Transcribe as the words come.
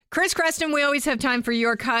Chris Creston, we always have time for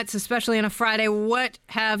your cuts, especially on a Friday. What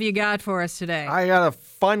have you got for us today? I got a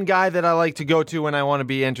fun guy that I like to go to when I want to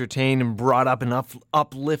be entertained and brought up and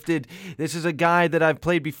uplifted. This is a guy that I've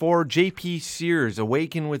played before, JP Sears,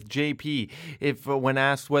 Awaken with JP. If when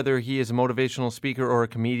asked whether he is a motivational speaker or a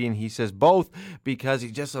comedian, he says both, because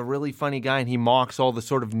he's just a really funny guy and he mocks all the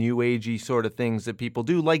sort of new agey sort of things that people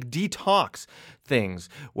do, like detox things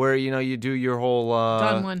where, you know, you do your whole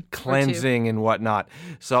cleansing and whatnot.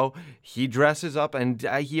 So he dresses up and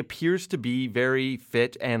he appears to be very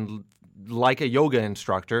fit and like a yoga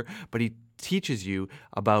instructor, but he teaches you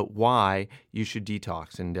about why you should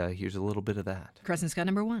detox. And here's a little bit of that. Creston's got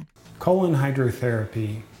number one. Colon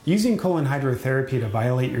hydrotherapy. Using colon hydrotherapy to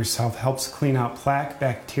violate yourself helps clean out plaque,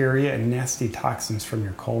 bacteria, and nasty toxins from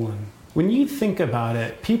your colon. When you think about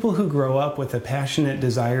it, people who grow up with a passionate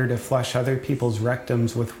desire to flush other people's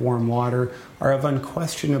rectums with warm water are of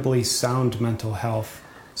unquestionably sound mental health.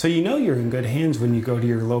 So you know you're in good hands when you go to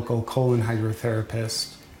your local colon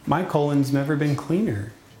hydrotherapist. My colon's never been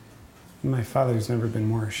cleaner. My father's never been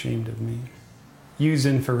more ashamed of me. Use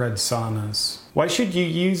infrared saunas. Why should you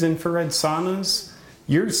use infrared saunas?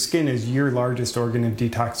 Your skin is your largest organ of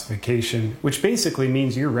detoxification, which basically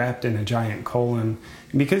means you're wrapped in a giant colon.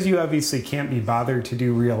 And because you obviously can't be bothered to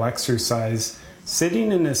do real exercise,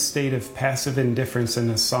 sitting in a state of passive indifference in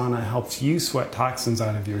a sauna helps you sweat toxins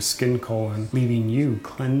out of your skin colon, leaving you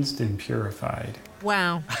cleansed and purified.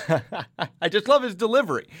 Wow. I just love his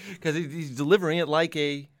delivery, because he's delivering it like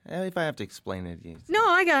a... If I have to explain it. No,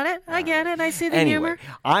 I got it. I get it. I see the Anyway, humor.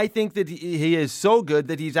 I think that he is so good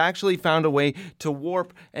that he's actually found a way to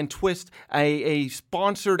warp and twist a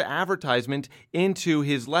sponsored advertisement into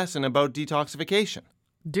his lesson about detoxification.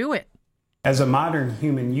 Do it. As a modern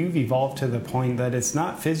human, you've evolved to the point that it's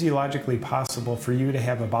not physiologically possible for you to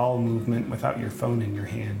have a bowel movement without your phone in your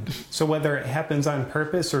hand. So whether it happens on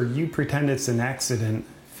purpose or you pretend it's an accident,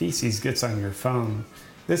 feces gets on your phone.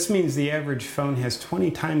 This means the average phone has 20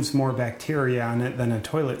 times more bacteria on it than a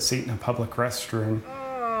toilet seat in a public restroom.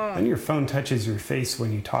 Then your phone touches your face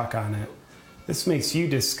when you talk on it. This makes you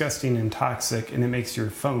disgusting and toxic, and it makes your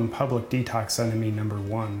phone public detox enemy number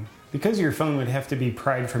one. Because your phone would have to be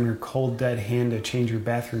pried from your cold, dead hand to change your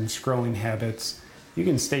bathroom scrolling habits, you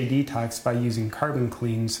can stay detoxed by using Carbon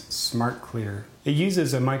Clean's Smart Clear. It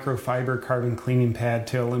uses a microfiber carbon cleaning pad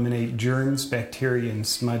to eliminate germs, bacteria, and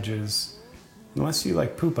smudges. Unless you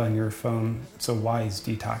like poop on your phone, it's a wise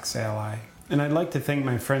detox ally. And I'd like to thank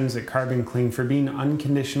my friends at Carbon Clean for being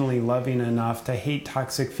unconditionally loving enough to hate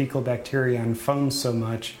toxic fecal bacteria on phones so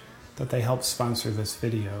much that they help sponsor this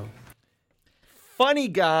video. Funny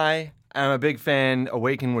guy. I'm a big fan.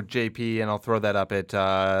 Awaken with JP, and I'll throw that up at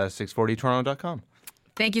 640toronto.com.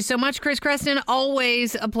 Thank you so much, Chris Creston.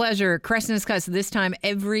 Always a pleasure. Creston's Cuts this time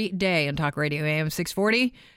every day on Talk Radio AM 640.